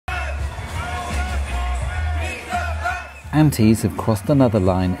Antis have crossed another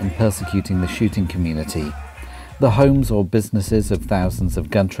line in persecuting the shooting community. The homes or businesses of thousands of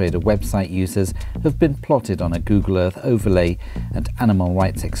gun trader website users have been plotted on a Google Earth overlay, and animal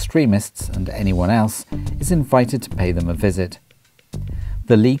rights extremists and anyone else is invited to pay them a visit.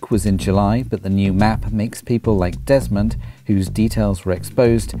 The leak was in July, but the new map makes people like Desmond, whose details were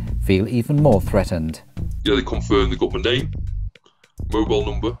exposed, feel even more threatened. Yeah, they confirmed they got my name, mobile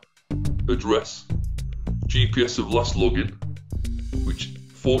number, address, GPS of last login, which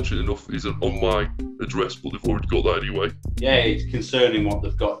fortunate enough isn't on my address, but they've already got that anyway. Yeah, it's concerning what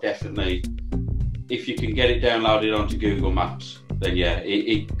they've got, definitely. If you can get it downloaded onto Google Maps, then yeah,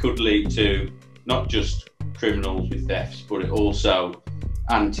 it could lead to not just criminals with thefts, but it also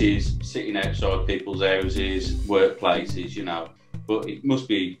antis sitting outside people's houses, workplaces, you know. But it must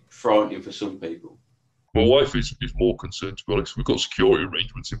be frightening for some people. My wife is more concerned, to be honest. We've got security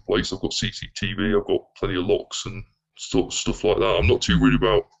arrangements in place. I've got CCTV, I've got plenty of locks and stuff like that. I'm not too worried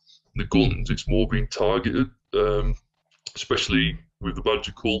about the guns. It's more being targeted, especially with the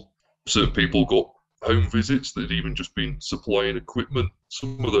badger cull. Certain people got home visits that had even just been supplying equipment.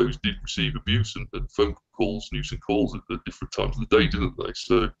 Some of those did receive abuse and phone calls, nuisance calls at different times of the day, didn't they?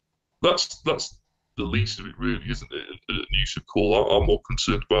 So that's the least of it, really, isn't it? A nuisance call. I'm more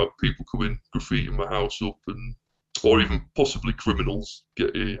concerned about people coming graffitiing my house up, or even possibly criminals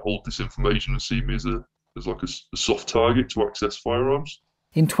get hold this information and see me as like a soft target to access firearms.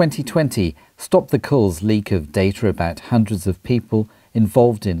 In 2020, Stop the Cull's leak of data about hundreds of people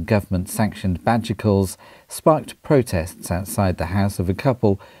involved in government-sanctioned badger culls sparked protests outside the house of a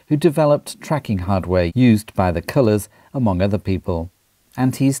couple who developed tracking hardware used by the cullers, among other people.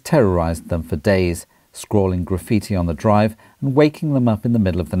 Antis terrorised them for days, scrawling graffiti on the drive and waking them up in the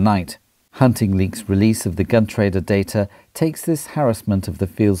middle of the night. Hunting Leak's release of the gun trader data takes this harassment of the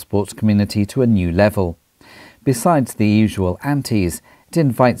field sports community to a new level. Besides the usual antis, it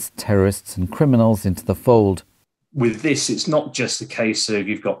invites terrorists and criminals into the fold. With this, it's not just a case of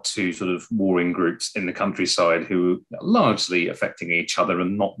you've got two sort of warring groups in the countryside who are largely affecting each other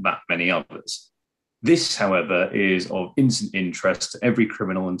and not that many others. This, however, is of instant interest to every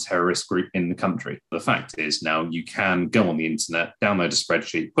criminal and terrorist group in the country. The fact is now you can go on the internet, download a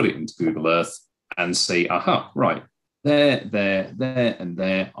spreadsheet, put it into Google Earth and say, aha, right, there, and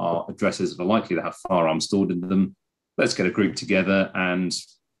there are addresses that are likely to have firearms stored in them. Let's get a group together and,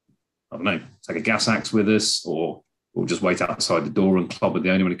 I don't know, take a gas axe with us, or we'll just wait outside the door and clobber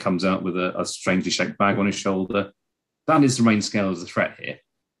the owner when he comes out with a strangely shaped bag on his shoulder. That is the main scale of the threat here.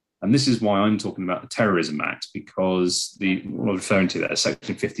 And this is why I'm talking about the Terrorism Act, because what I'm referring to there,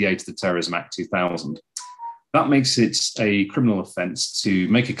 Section 58 of the Terrorism Act 2000, that makes it a criminal offence to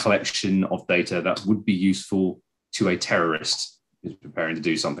make a collection of data that would be useful to a terrorist who's preparing to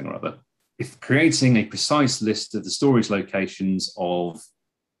do something or other. If creating a precise list of the storage locations of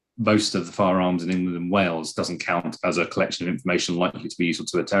most of the firearms in England and Wales doesn't count as a collection of information likely to be useful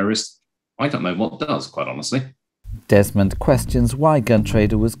to a terrorist, I don't know what does, quite honestly. Desmond questions why Gun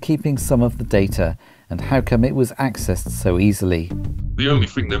Trader was keeping some of the data and how come it was accessed so easily. The only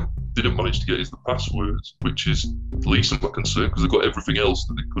thing they didn't manage to get is the passwords, which is the least of my concern, because they've got everything else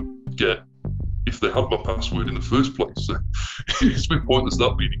that they could get if they had my password in the first place. So it's been pointless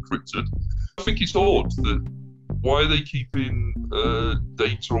that being encrypted. I think it's odd that why are they keeping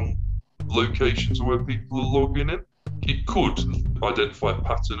data on locations of where people are logging in? It could identify a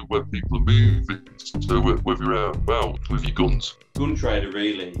pattern of where people are moving, so whether you're out and about with your guns. Gun trader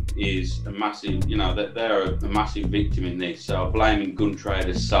really is a massive, they're a massive victim in this. So blaming gun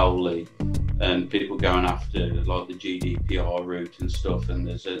traders solely and people going after like the GDPR route and stuff, and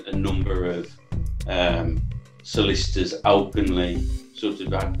there's a number of solicitors openly sort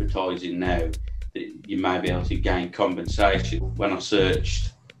of advertising now that you may be able to gain compensation. When I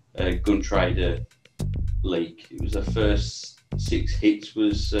searched gun trader leak, it was the first 6 hits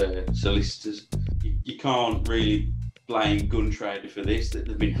was solicitors. You can't really blame gun trader for this, that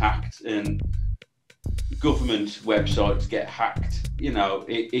they've been hacked, and government websites get hacked.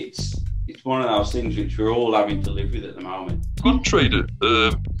 It's one of those things which we're all having to live with at the moment. Gun trader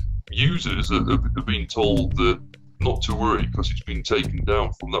users have been told that not to worry because it's been taken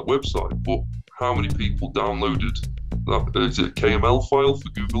down from that website, but how many people downloaded that? Is it a KML file for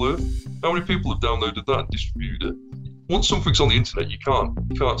Google Earth? How many people have downloaded that and distributed it? Once something's on the internet, you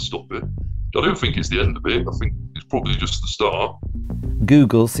can't stop it. I don't think it's the end of it. I think it's probably just the start.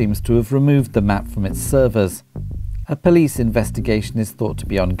 Google seems to have removed the map from its servers. A police investigation is thought to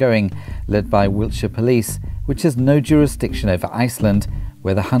be ongoing, led by Wiltshire Police, which has no jurisdiction over Iceland,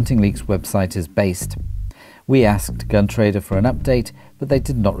 where the Hunting Leak's website is based. We asked Gun Trader for an update, but they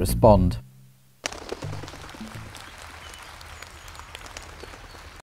did not respond.